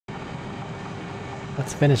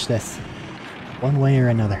Let's finish this. One way or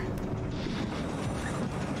another.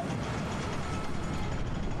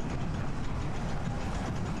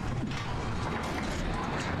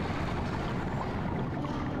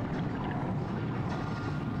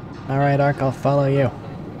 Alright, Arik, I'll follow you.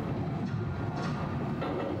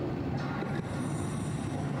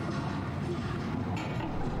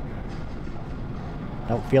 I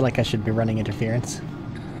don't feel like I should be running interference.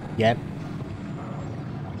 Yet.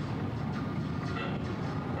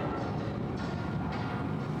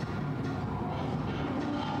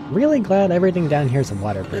 Really glad everything down here is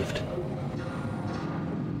waterproofed.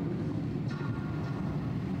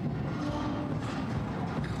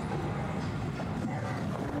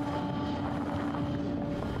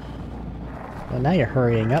 Well, now you're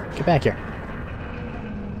hurrying up. Get back here.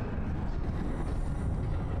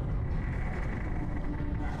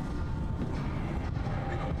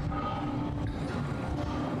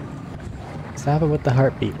 Stop it with the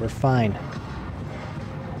heartbeat. We're fine.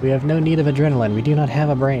 We have no need of adrenaline. We do not have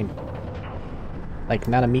a brain. Like,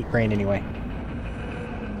 not a meat brain anyway.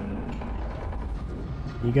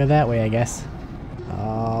 You go that way, I guess.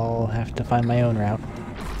 I'll have to find my own route.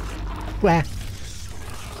 Wah!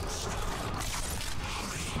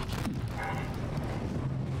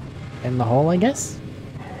 In the hole, I guess?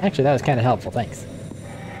 Actually, that was kind of helpful, thanks.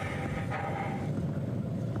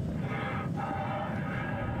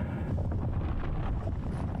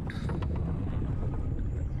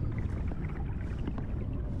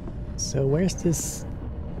 So where's this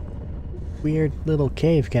weird little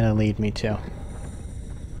cave gonna lead me to?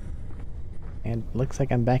 And looks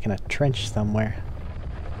like I'm back in a trench somewhere.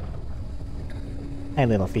 Hi,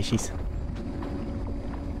 little fishies.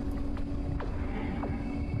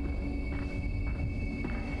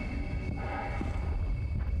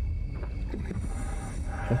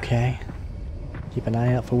 Okay. Keep an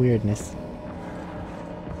eye out for weirdness.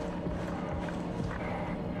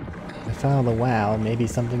 If I follow the wow, maybe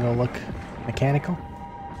something will look mechanical?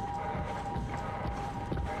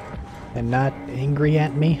 And not angry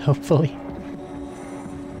at me, hopefully.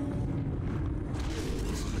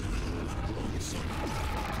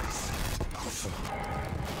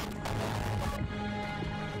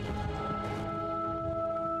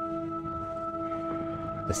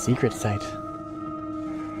 The secret site.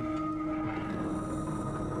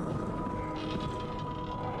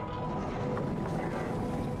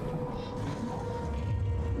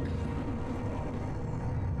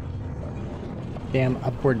 Damn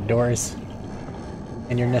upward doors.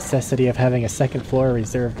 And your necessity of having a second floor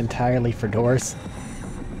reserved entirely for doors.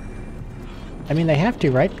 I mean, they have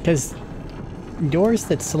to, right? Because doors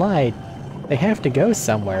that slide, they have to go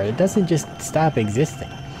somewhere. It doesn't just stop existing.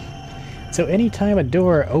 So anytime a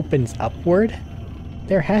door opens upward,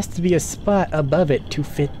 there has to be a spot above it to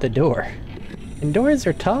fit the door. And doors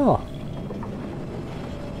are tall.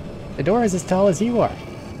 The door is as tall as you are.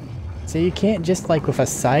 So you can't just, like with a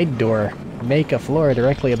side door, make a floor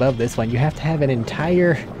directly above this one. You have to have an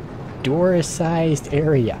entire door-sized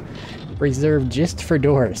area reserved just for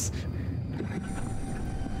doors.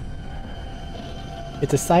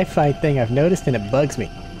 It's a sci-fi thing I've noticed and it bugs me.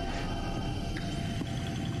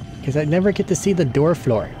 Because I never get to see the door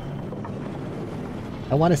floor.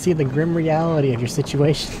 I want to see the grim reality of your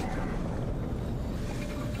situation.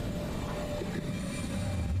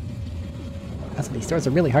 Also, these doors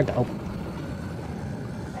are really hard to open.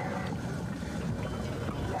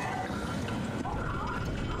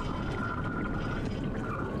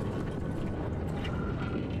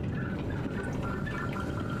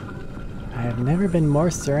 I've never been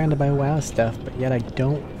more surrounded by WoW stuff, but yet I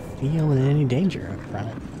don't feel in any danger from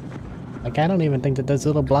it. Like, I don't even think that those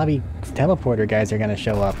little blobby teleporter guys are gonna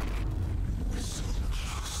show up.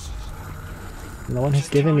 And the one who's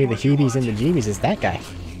giving me the heebies and the jeebies is that guy.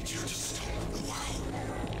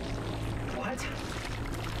 What?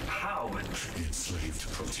 How? The enslaved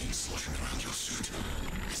protein sloshing around your suit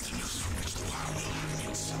is the news from which the WoW will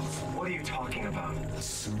learn itself. What are you talking about? As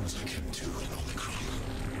soon as I came to in Omicron,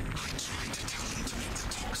 I tried to tell them to make the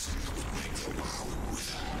toxin that would make the WoW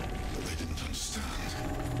wither, but they didn't understand.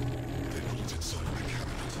 They put it inside my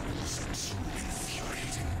cabinet. It's so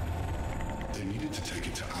infuriating. They needed to take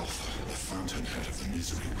it to Alpha, the fountainhead of the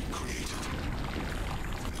misery we created.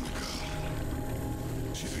 And the girl,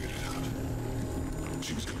 she figured it out.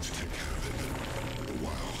 She was going to take care of it, but the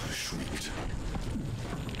WoW shrieked.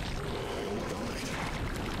 They all died.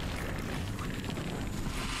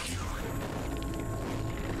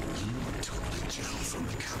 You took the gel from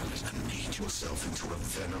the cabinet and made yourself into a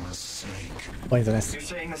venomous snake. Poisonous. You're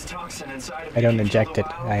saying this toxin inside of I don't me inject killed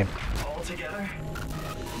it. the WoW I am altogether?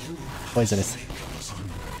 poisonous.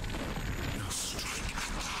 Now strike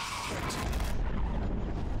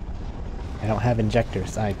I don't have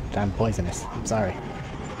injectors. I'm poisonous. I'm sorry.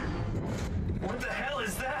 What the hell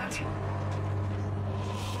is that?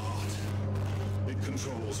 It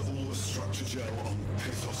controls all the structure gel on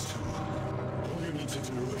Pathos 2. All you need to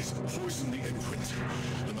do is poison the imprint,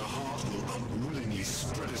 and the heart will unwillingly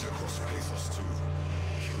spread it across Pathos 2,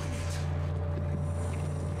 killing it.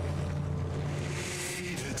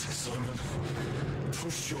 Feed it, Simon.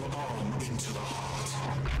 Push your arm into the heart.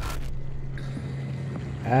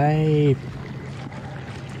 I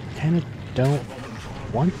kind of don't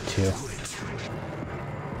want to.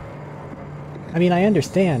 I mean, I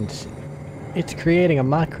understand it's creating a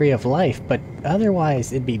mockery of life, but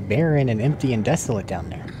otherwise it'd be barren and empty and desolate down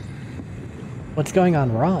there. What's going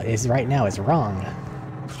on right now is wrong.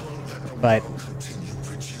 But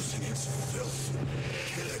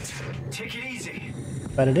Take it easy.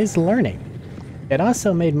 But it is learning. It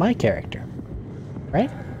also made my character.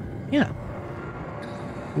 Right? Yeah.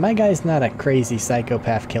 My guy's not a crazy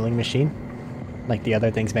psychopath killing machine, like the other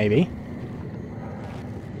things may be.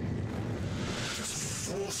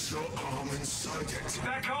 Just force your arm inside it.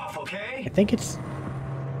 Back off, okay? I think it's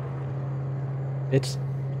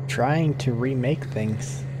trying to remake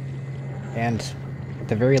things. And at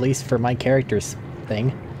the very least for my character's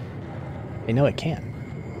thing, they know it can.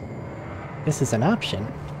 This is an option.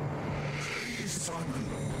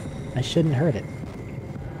 I shouldn't hurt it.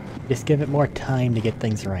 Just give it more time to get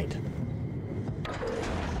things right.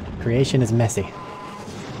 Creation is messy.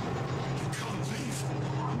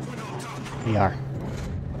 We are.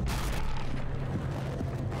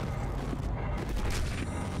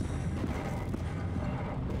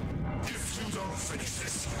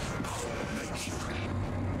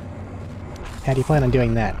 How do you plan on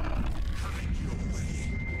doing that?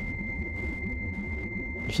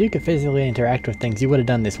 If you could physically interact with things, you would have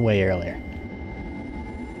done this way earlier.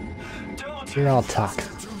 You're all talk.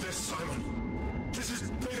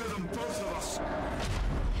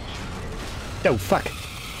 Oh, fuck.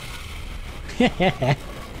 The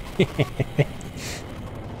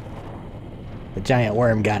giant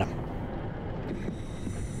worm got him.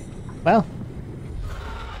 Well,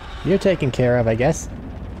 you're taken care of, I guess.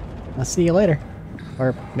 I'll see you later.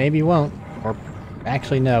 Or maybe you won't. Or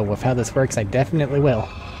actually, no, with how this works, I definitely will.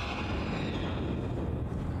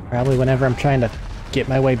 Probably whenever I'm trying to get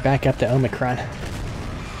my way back up to Omicron.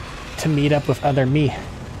 To meet up with other me.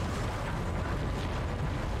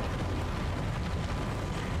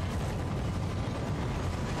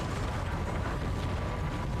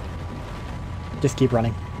 Just keep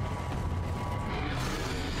running.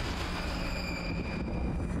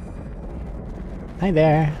 Hi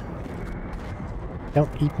there. Don't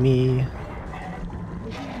eat me.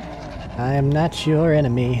 I am not your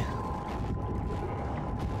enemy.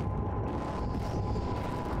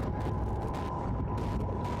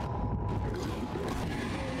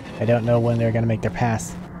 I don't know when they're gonna make their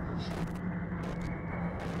pass.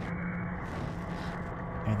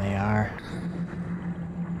 There they are.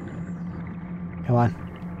 Come on.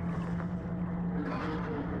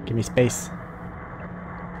 Give me space.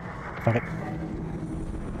 Fuck it.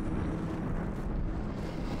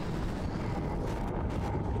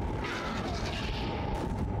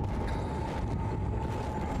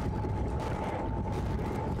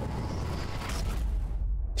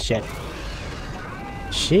 Shit.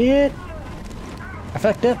 Shit! I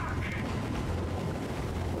fucked up.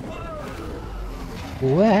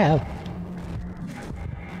 Wow.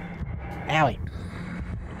 Owie.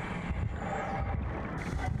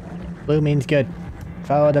 Blue means good.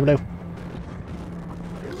 Follow the blue.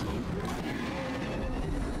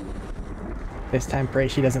 This time pray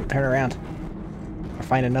she doesn't turn around. Or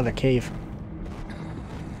find another cave.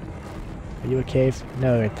 Are you a cave?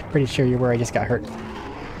 No, I'm pretty sure you're where I just got hurt.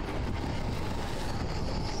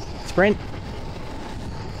 Sprint!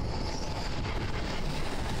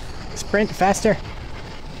 Sprint faster!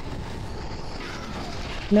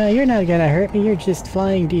 No, you're not gonna hurt me, you're just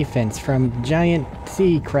flying defense from giant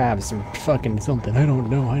sea crabs or fucking something. I don't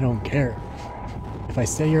know, I don't care. If I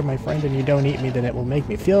say you're my friend and you don't eat me, then it will make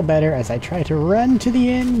me feel better as I try to run to the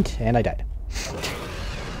end. And I died.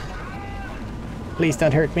 Please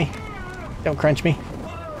don't hurt me. Don't crunch me.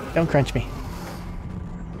 Don't crunch me.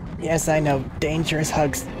 Yes, I know, dangerous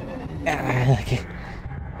hugs. Okay.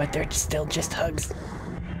 But they're still just hugs.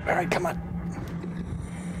 Alright, come on.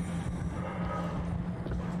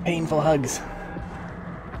 Painful hugs.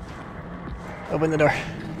 Open the door.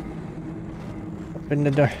 Open the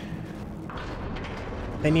door.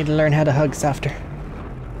 They need to learn how to hug softer.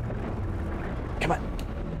 Come on.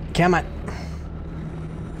 Come on.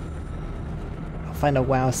 I'll find a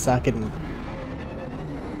WoW socket and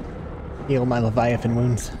heal my Leviathan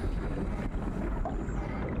wounds.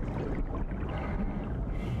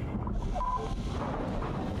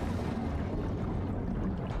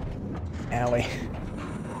 alley.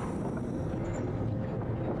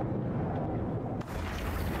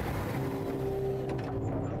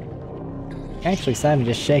 Actually, Simon,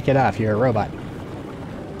 just shake it off. You're a robot.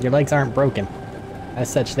 Your legs aren't broken.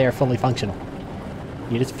 As such, they are fully functional.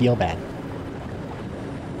 You just feel bad.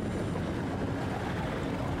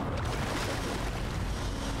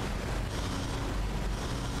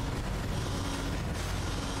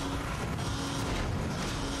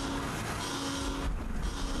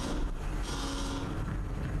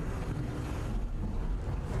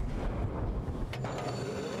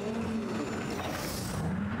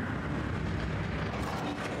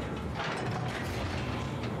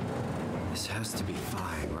 This has to be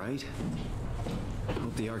fine, right? I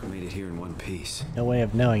hope the Ark made it here in one piece. No way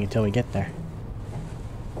of knowing until we get there.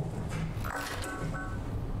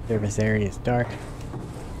 Service area is dark.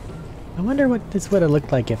 I wonder what this would have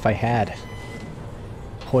looked like if I had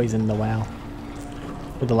poisoned the WoW.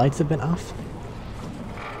 Would the lights have been off?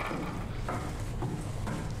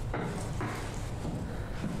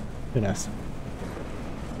 Who knows?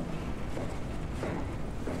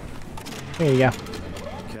 There you go.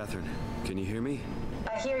 Catherine, can you hear me?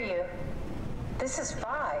 I hear you. This is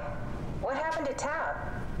Vi. What happened to Tab?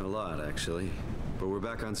 A lot, actually. But we're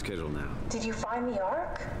back on schedule now. Did you find the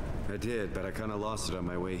Ark? I did, but I kind of lost it on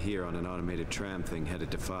my way here on an automated tram thing headed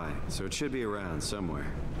to Phi. So it should be around somewhere.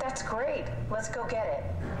 That's great. Let's go get it.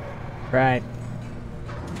 Right.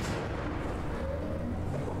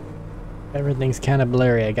 Everything's kind of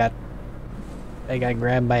blurry. I got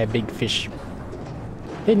grabbed by a big fish.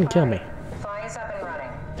 Didn't kill me. Vi is up and running.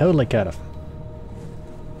 Totally cut off.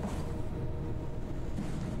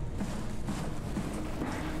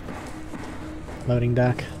 Loading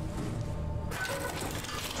dock.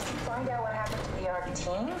 Find out what happened to the Ark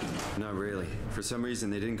team? Not really. For some reason,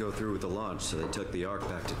 they didn't go through with the launch, so they took the Ark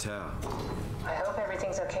back to Tau. I hope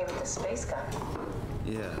everything's okay with the space gun.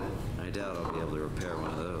 Yeah, I doubt I'll be able to repair one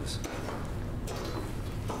of those.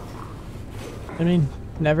 I mean,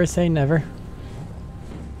 never say never.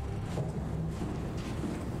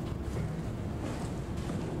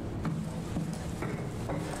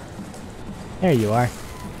 There you are.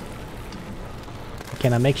 Okay,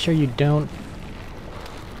 now make sure you don't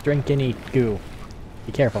drink any goo.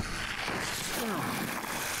 Be careful.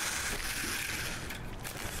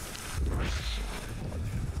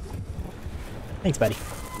 Thanks, buddy.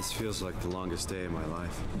 This feels like the longest day of my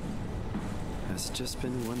life. Has it just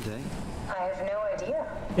been one day? I have no idea.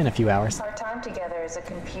 Been a few hours. Our time together is a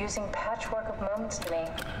confusing patchwork of moments to me.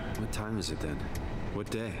 What time is it then? What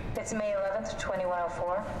day? It's May 11th,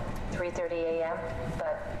 2104, 3:30 a.m.,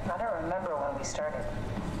 but I don't remember when we started.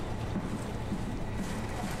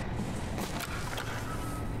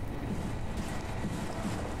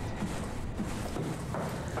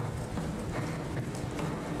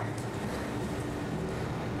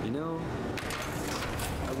 You know,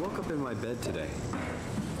 I woke up in my bed today.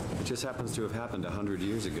 It just happens to have happened 100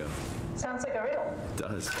 years ago. Sounds like a riddle. It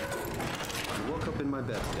does. I woke up in my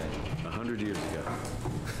bed today, 100 years ago.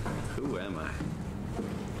 Who am I?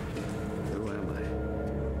 Who am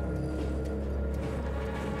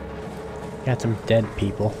I? Got some dead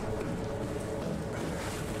people.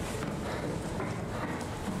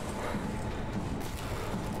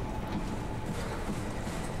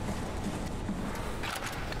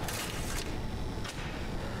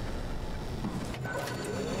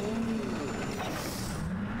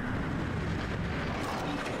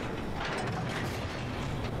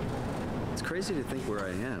 It's crazy to think where I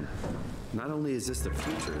am. Not only is this the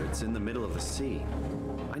future, it's in the middle of the sea.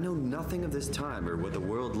 I know nothing of this time or what the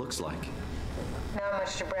world looks like. Not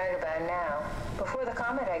much to brag about now. Before the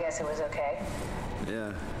comet, I guess it was okay.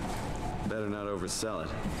 Yeah, better not oversell it.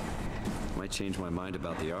 Might change my mind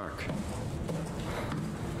about the Ark.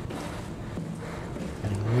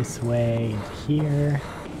 Heading this way, here.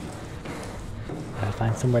 Gotta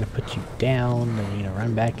find somewhere to put you down, then you know,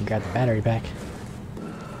 run back and grab the battery pack.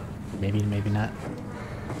 Maybe, maybe not.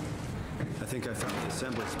 I think I found the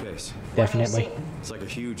assembly space. Definitely. What do you see? It's like a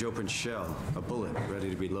huge open shell, a bullet ready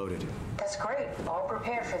to be loaded. That's great. All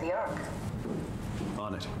prepared for the Ark.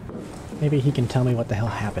 On it. Maybe he can tell me what the hell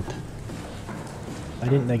happened. Why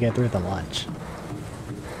didn't they get through the launch?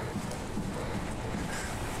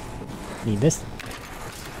 Need this?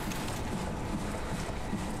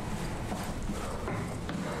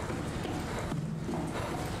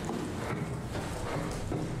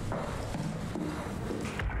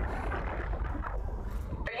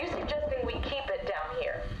 Are you suggesting we keep it down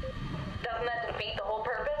here? Doesn't that defeat the whole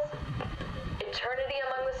purpose? Eternity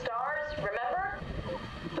among the stars, remember?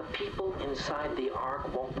 The people inside the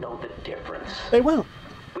Ark won't know the difference. They won't.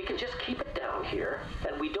 We can just keep it down here,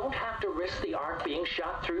 and we don't have to risk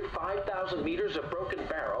 5,000 meters of broken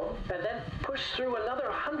barrel, and then push through another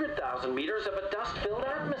 100,000 meters of a dust-filled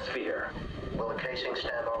atmosphere. Will the casing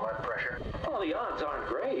stand all that pressure? Well, the odds aren't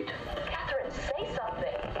great. Catherine, say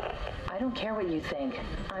something. I don't care what you think.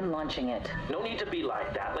 I'm launching it. No need to be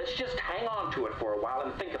like that. Let's just hang on to it for a while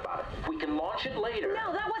and think about it. We can launch it later.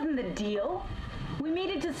 No, that wasn't the deal. We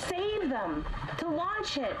made it to save them, to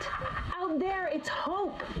launch it. Out there, it's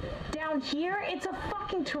hope. Down here, it's a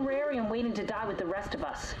fucking terrarium waiting to die with the rest of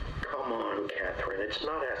us. Come on, Catherine. It's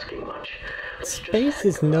not asking much. Let's just Space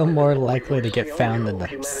is no more likely to get found than the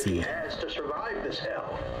humanity sea. has to survive this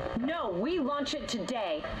hell. No, we launch it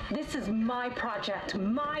today. This is my project,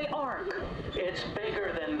 my Ark. It's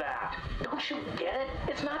bigger than that. Don't you get it?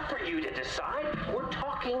 It's not for you to decide. We're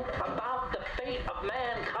talking about the fate of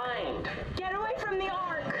mankind. Get away from the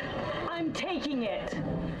Ark. I'm taking it.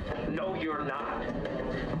 No, you're not.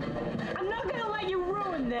 I'm not gonna let you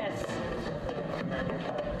ruin this.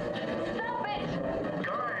 Stop it!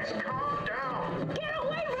 Guys, calm down. Get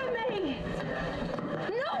away from me!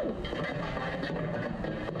 No!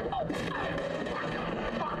 What the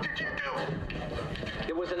fuck did you do?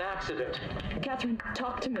 It was an accident. Catherine,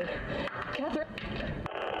 talk to me. Catherine.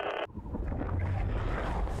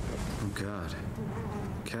 Oh, God.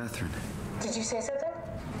 Catherine, Did you say something?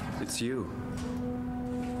 it's you.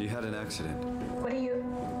 You had an accident. What are you...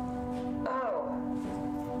 Oh.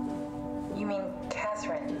 You mean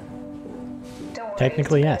Catherine? Don't worry,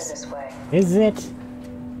 Technically, it's better yes. this way. Is it?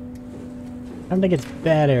 I don't think it's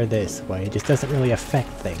better this way. It just doesn't really affect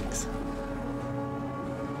things.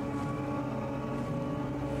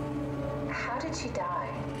 How did she die?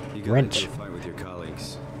 You got Wrench. into a fight with your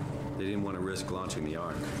colleagues. They didn't want to risk launching the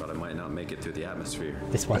Ark. Thought it might not make it through the atmosphere.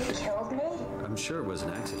 This one. They killed me? I'm sure it was an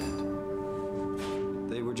accident.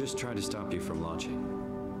 They were just trying to stop you from launching.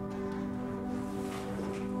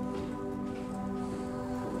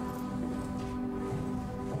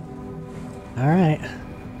 Alright.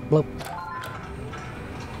 Bloop.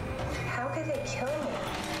 How could they kill me?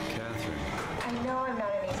 Catherine, I know I'm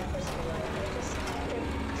not an easy person to like. They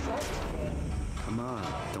trusted me. come on.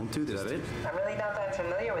 Don't do this. Is that it? I'm really not that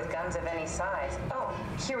familiar with guns of any size. Oh,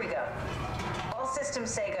 here we go. All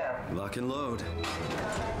systems say go. Lock and load.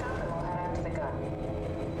 Contact up and we'll head out to the gun.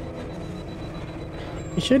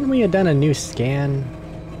 Shouldn't we have done a new scan?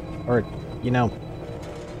 Or, you know,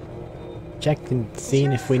 checked and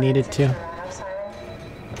seen if we needed to?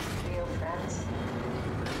 Real friends.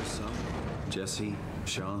 Some. Jesse,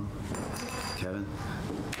 Sean, Kevin.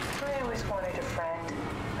 I always wanted a friend.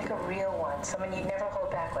 Like a real one. Someone you'd never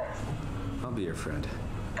hold back with. I'll be your friend.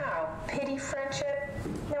 Oh, pity friendship?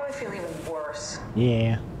 Now I feel even worse.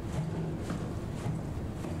 Yeah.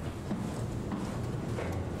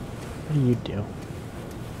 What do you do?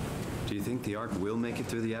 Do you think the Ark will make it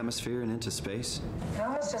through the atmosphere and into space? It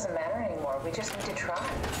almost doesn't matter anymore. We just need to try.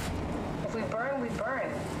 If we burn, we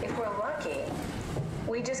burn. If we're lucky,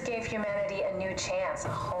 we just gave humanity a new chance, a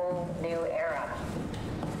whole new era.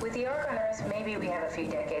 With the Ark on Earth, maybe we have a few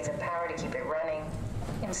decades of power to keep it running.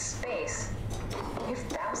 In space, we have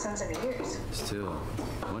thousands of years. Still,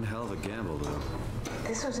 one hell of a gamble, though.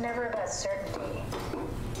 This was never about certainty.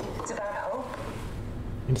 It's about hope.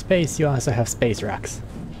 In space, you also have space rocks.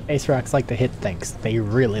 Space rocks like to hit things. They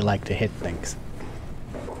really like to hit things.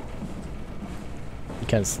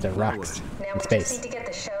 Because they're rocks Now in we just space. need to get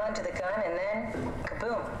the shell into the gun and then,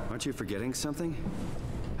 kaboom. Aren't you forgetting something?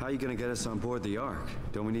 How are you gonna get us on board the Ark?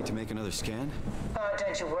 Don't we need to make another scan? Oh,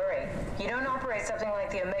 don't you worry. You don't operate something like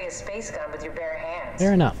the Omega space gun with your bare hands.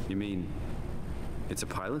 Fair enough. You mean, it's a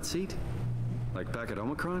pilot seat? Like back at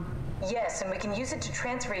Omicron? Yes, and we can use it to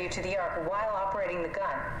transfer you to the Ark while operating the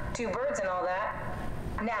gun. 2 birds and all that.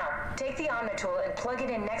 Now, take the Omnitool and plug it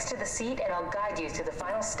in next to the seat and I'll guide you through the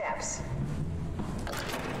final steps.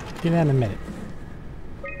 Do that in a minute.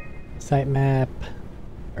 Site map.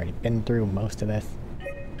 Already been through most of this.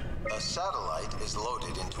 A satellite is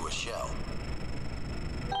loaded into a shell.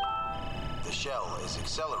 The shell is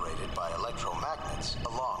accelerated by electromagnets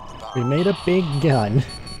along the bow. We made a big gun.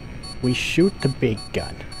 We shoot the big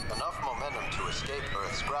gun. Enough momentum to escape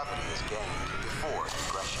Earth's gravity is gained before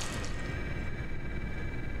regression.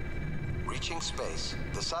 Reaching space,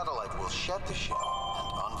 the satellite will shed the shell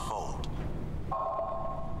and unfold.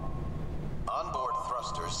 Onboard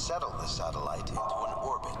thrusters settle the satellite into an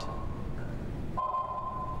orbit.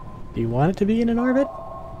 Do you want it to be in an orbit?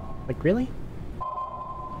 Like, really?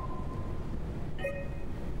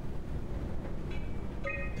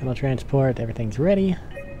 Tunnel transport, everything's ready.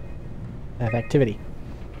 Have activity.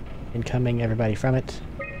 Incoming, everybody from it.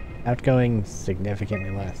 Outgoing,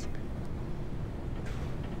 significantly less.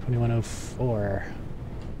 2104.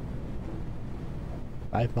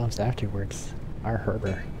 5 months afterwards. Our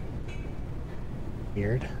Herber.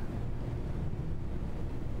 Weird.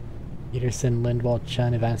 Peterson, Lindwall,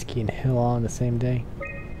 Chun, Ivansky, and Hill all on the same day.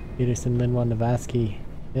 Peterson, Lindwall, Navatsky,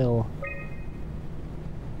 Hill.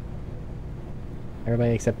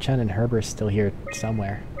 Everybody except Chun and Herber is still here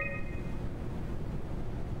somewhere.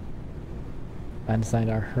 Unsigned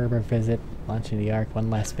our Herber visit. Launching the Ark. One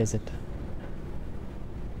last visit.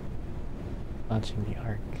 Launching the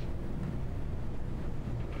Ark.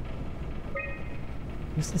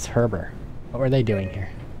 Who's this Herber? What were they doing here?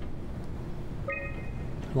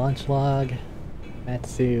 Launch log.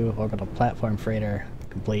 Matsu. Orbital platform freighter.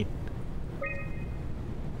 Complete.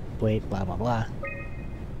 Complete. Blah blah blah.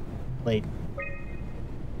 Complete.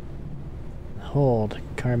 Hold.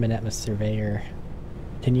 Carbon Atmos Surveyor.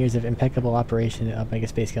 10 years of impeccable operation. Omega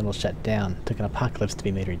Space Gun will shut down. Took an apocalypse to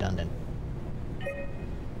be made redundant.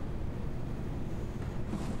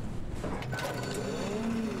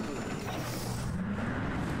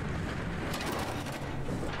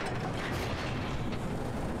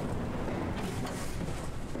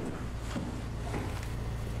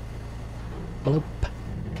 Bloop.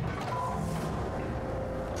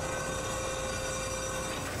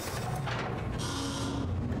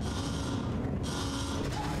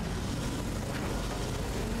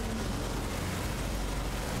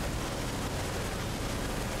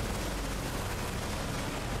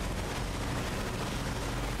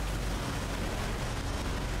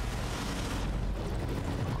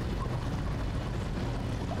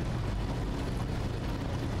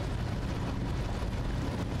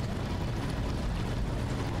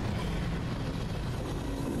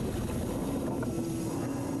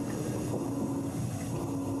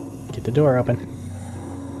 Get the door open.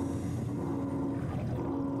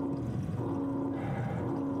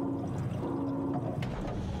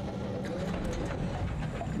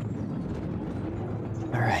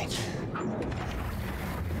 All right.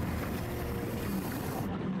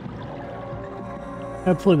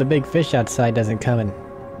 Hopefully the big fish outside doesn't come and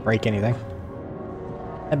break anything.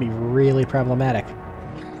 That'd be really problematic.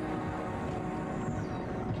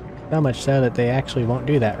 So much so that they actually won't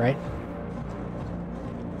do that, right?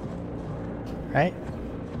 Right?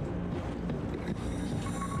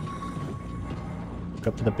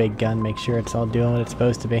 Go up to the big gun, make sure it's all doing what it's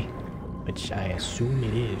supposed to be. Which I assume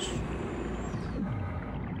it is.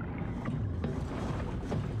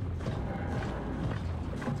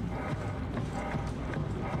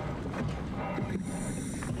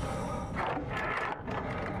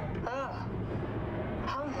 Oh,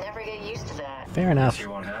 I'll never get used to that. Fair enough.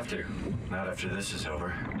 You won't have to. Not after this is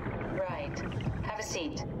over. Right. Have a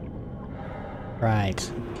seat.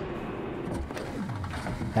 Right.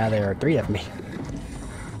 Now there are 3 of me.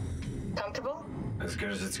 Comfortable? As good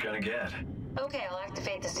as it's gonna get. Okay, I'll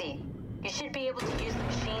activate the seat. You should be able to use the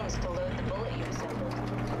machines to load the bullet you assembled.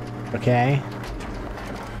 Okay.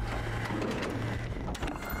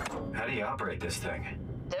 How do you operate this thing?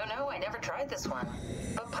 Don't know, I never tried this one.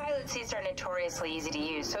 But pilot seats are notoriously easy to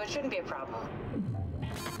use, so it shouldn't be a problem.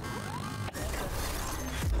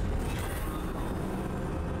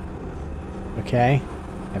 Okay.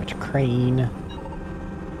 Have a crane.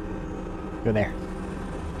 Go there.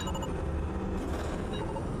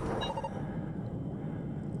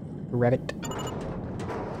 Rev it.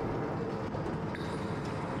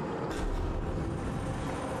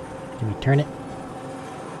 Can we turn it?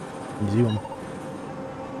 Zoom.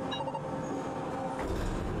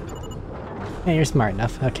 Hey, you're smart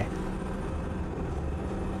enough. Okay.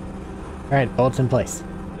 Alright, bolts in place.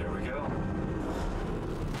 There we go.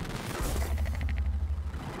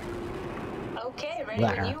 Okay, ready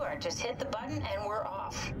when you are. Just hit the button and we're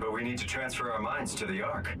off. But we need to transfer our minds to the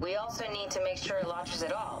Ark. We also need to make sure it launches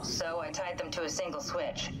at all, so I tied them to a single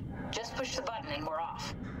switch. Just push the button and we're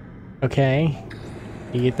off. Okay.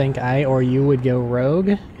 Do you think I or you would go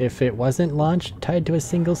rogue if it wasn't launched tied to a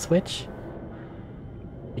single switch?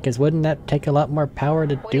 Because wouldn't that take a lot more power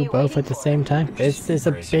to do both at the same time? This is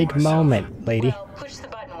a big moment, lady. Well, push the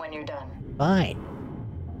button when you're done. Fine.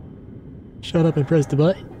 Shut up and press the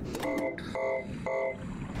button. Here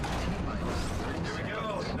we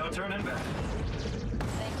go. No turning back.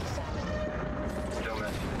 Thank you, Simon. Don't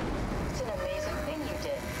mention it. It's an amazing thing you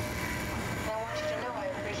did. And I want you to know I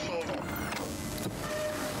appreciate it.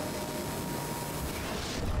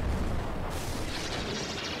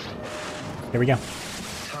 Here we go.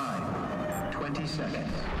 Time, 20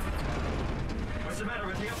 seconds. What's the matter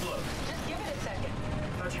with the upload? Just give it a second.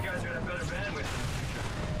 Thought you guys would have better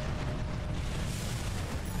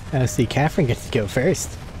bandwidth. See, Catherine gets to go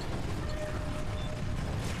first.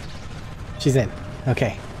 She's in.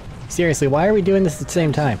 Okay. Seriously, why are we doing this at the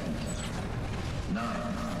same time? 9,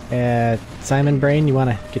 Simon Brain, you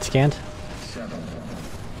wanna get scanned? 7,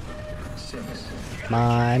 6, Come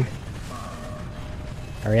on.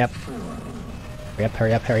 Hurry up. 4, Hurry up,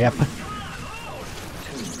 hurry up, hurry up. 2,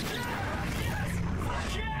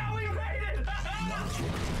 Yeah, we made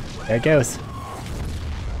it! There it goes.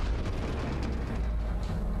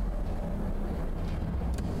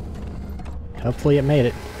 Hopefully it made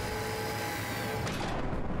it.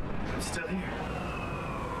 I'm still here.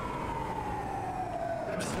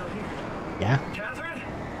 I'm still here. Yeah? Catherine?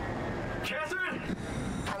 Catherine?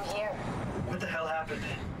 I'm here. What the hell happened?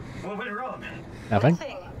 What went wrong? Nothing?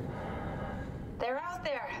 Nothing. They're out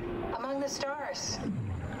there, among the stars.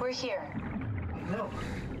 We're here. No.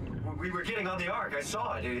 We were getting on the Ark. I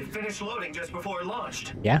saw it. It finished loading just before it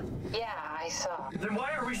launched. Yeah? Yeah, I saw. Then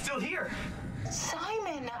why are we still here?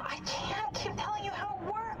 Simon, I can't keep telling you how it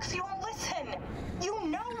works. You won't listen. You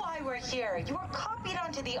know why we're here. You were copied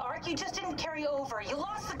onto the Ark. You just didn't carry over. You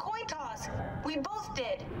lost the coin toss. We both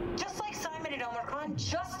did. Just like Simon and Omicron.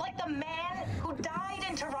 Just like the man who died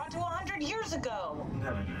in Toronto 100 years ago.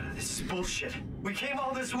 No. This is bullshit. We came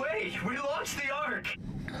all this way. We launched the Ark.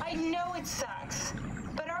 I know it sucks,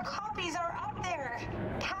 but our copies are up there.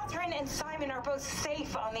 Catherine and Simon are both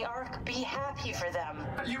safe on the Ark. Be happy for them.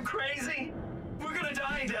 Are you crazy? We're gonna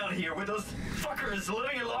die down here with those fuckers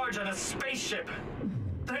living at large on a spaceship.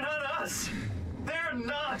 They're not us. They're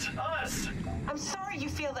not us. I'm sorry you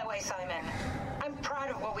feel that way, Simon. I'm proud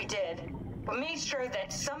of what we did. We made sure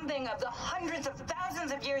that something of the hundreds of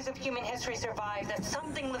thousands of years of human history survived, that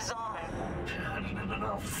something lives on.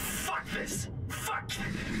 No. Fuck this. Fuck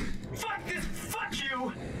this. Fuck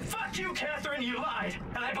you. Fuck you, Catherine. You lied.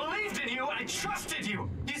 And I believed in you. I trusted you.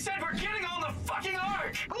 You said we're getting on the fucking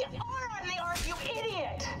Ark. We are on the Ark, you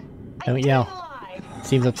idiot! Don't I yell. didn't lie.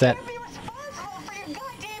 Seems upset. I can't be responsible for your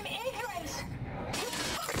goddamn ignorance.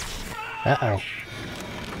 Uh-oh.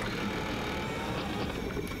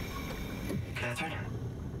 Catherine,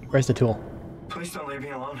 Where's the tool? please don't leave me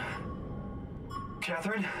alone.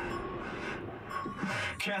 Catherine?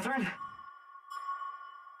 Catherine?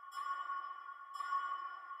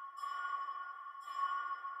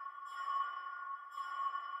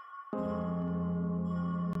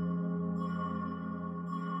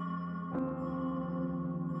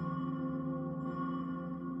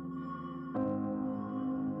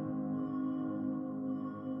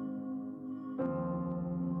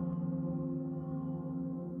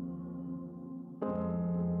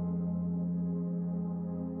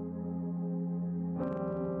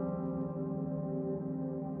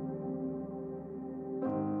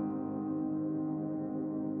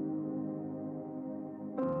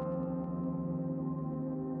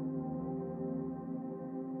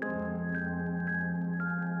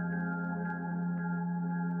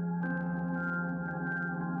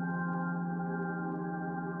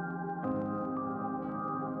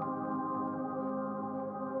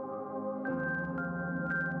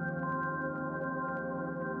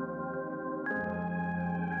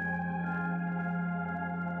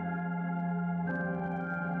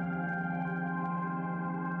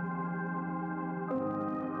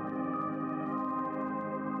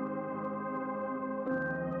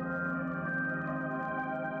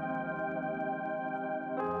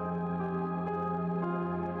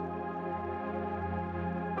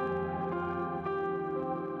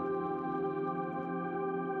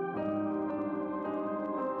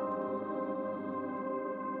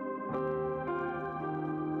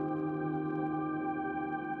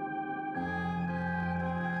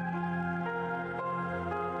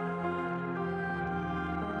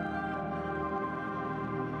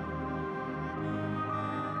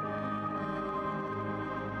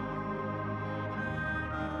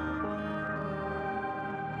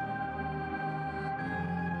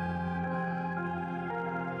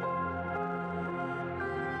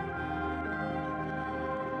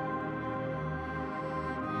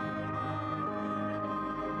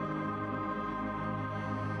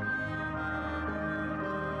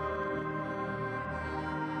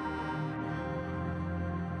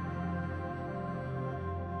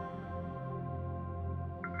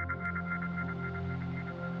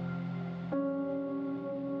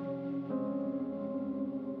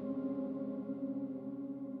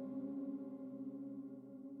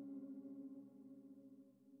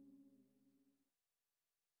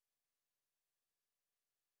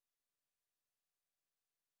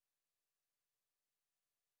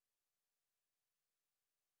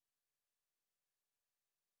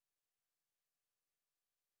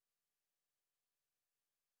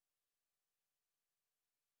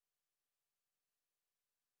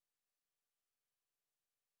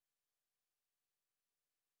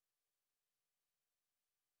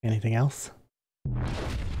 Anything else?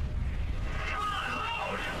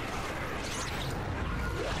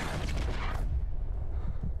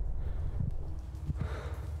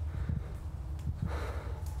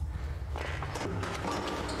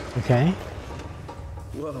 Okay.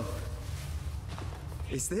 Whoa.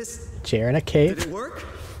 Is this... Chair in a cave. Did it work?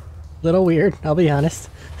 Little weird, I'll be honest.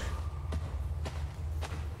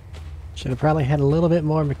 Should have probably had a little bit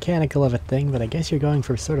more mechanical of a thing, but I guess you're going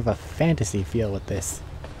for sort of a fantasy feel with this.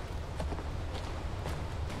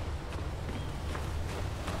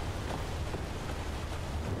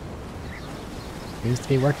 Seems to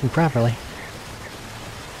be working properly.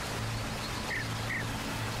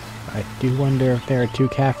 I do wonder if there are two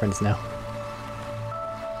Catherines now.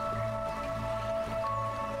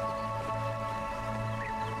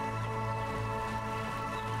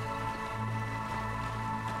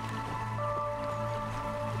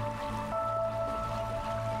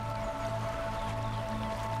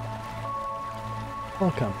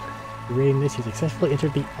 Welcome. Reading this, you successfully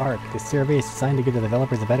entered the Arik. This survey is designed to give the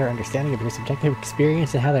developers a better understanding of your subjective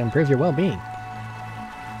experience and how to improve your well-being.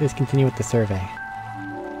 Please continue with the survey.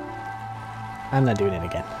 I'm not doing it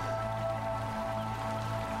again.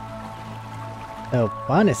 So,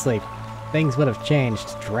 honestly, things would have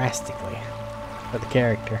changed drastically for the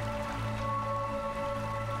character.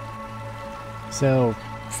 So,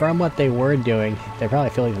 from what they were doing, they probably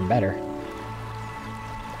feel even better.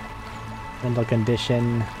 Mental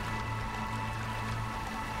condition.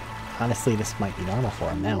 Honestly, this might be normal for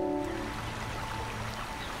him now.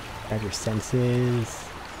 Have your senses.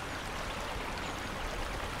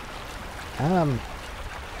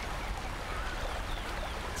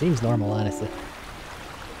 Seems normal, honestly.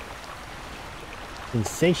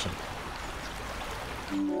 Sensation.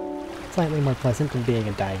 Slightly more pleasant than being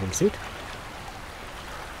a diving suit.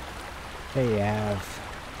 They have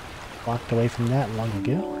walked away from that long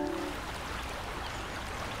ago.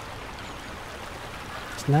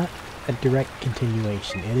 It's not a direct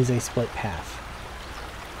continuation, it is a split path.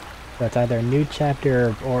 So it's either a new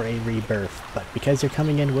chapter or a rebirth, but because you're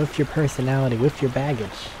coming in with your personality, with your baggage,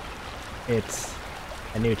 it's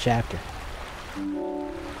a new chapter.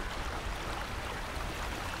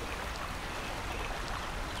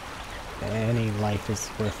 Any life is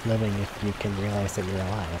worth living if you can realize that you're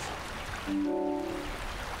alive.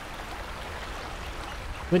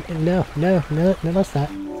 But no, that's not.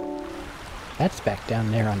 That's back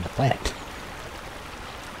down there on the planet.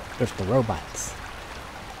 With the robots.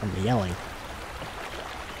 And the yelling.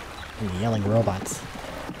 And the yelling robots.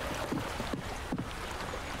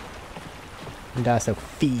 And also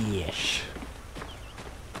fish.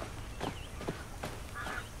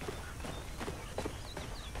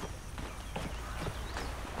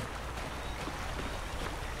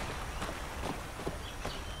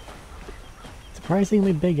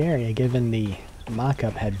 Surprisingly big area given the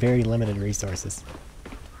mock-up had very limited resources.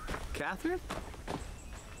 Catherine?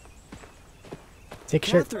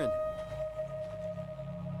 Catherine!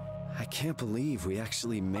 I can't believe we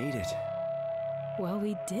actually made it. Well,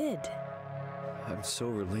 we did. I'm so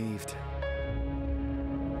relieved.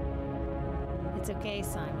 It's okay,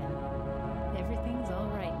 Simon. Everything's all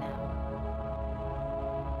right now.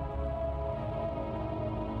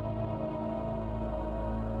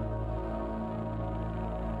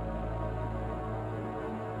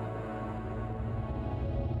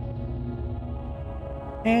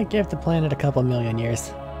 And give the planet a couple million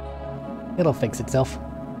years. It'll fix itself.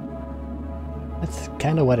 That's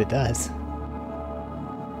kind of what it does.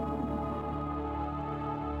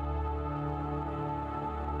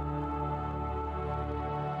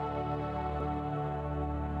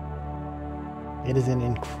 It is an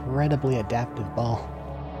incredibly adaptive ball.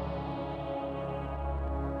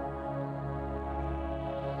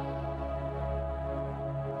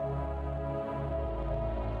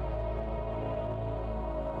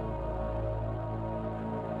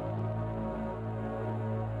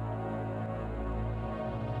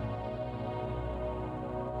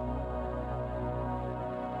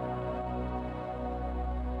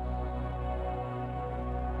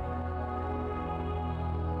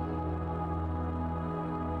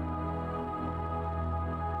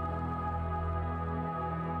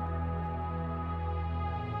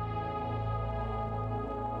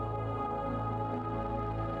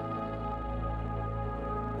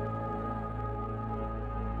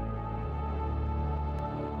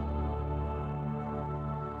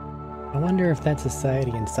 I wonder if that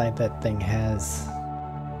society inside that thing has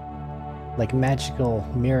like magical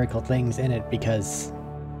miracle things in it because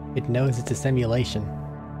it knows it's a simulation.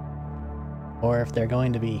 Or if they're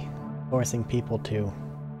going to be forcing people to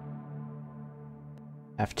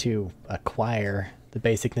have to acquire the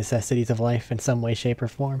basic necessities of life in some way, shape, or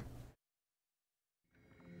form.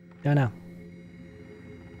 Don't know.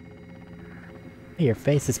 Hey, your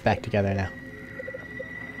face is back together now.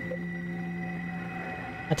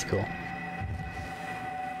 That's cool.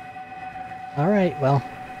 Alright, well,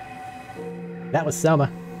 that was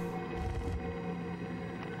SOMA.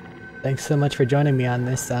 Thanks so much for joining me on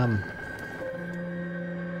this,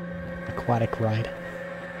 aquatic ride.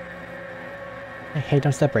 Hey,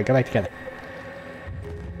 don't separate, go back together.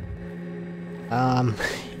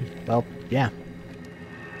 Well, yeah.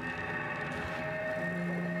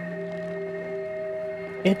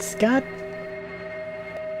 It's got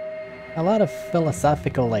a lot of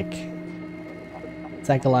philosophical, like,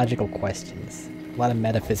 psychological questions. A lot of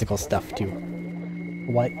metaphysical stuff, too.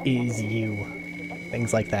 What is you?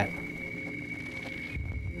 Things like that.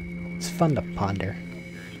 It's fun to ponder.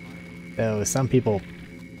 Though some people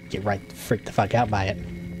get freaked the fuck out by it.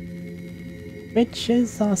 Which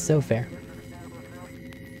is also fair.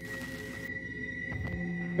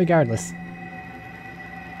 Regardless.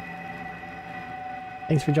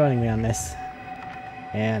 Thanks for joining me on this.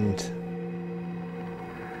 And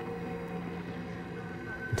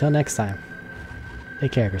until next time,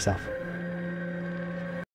 take care of yourself.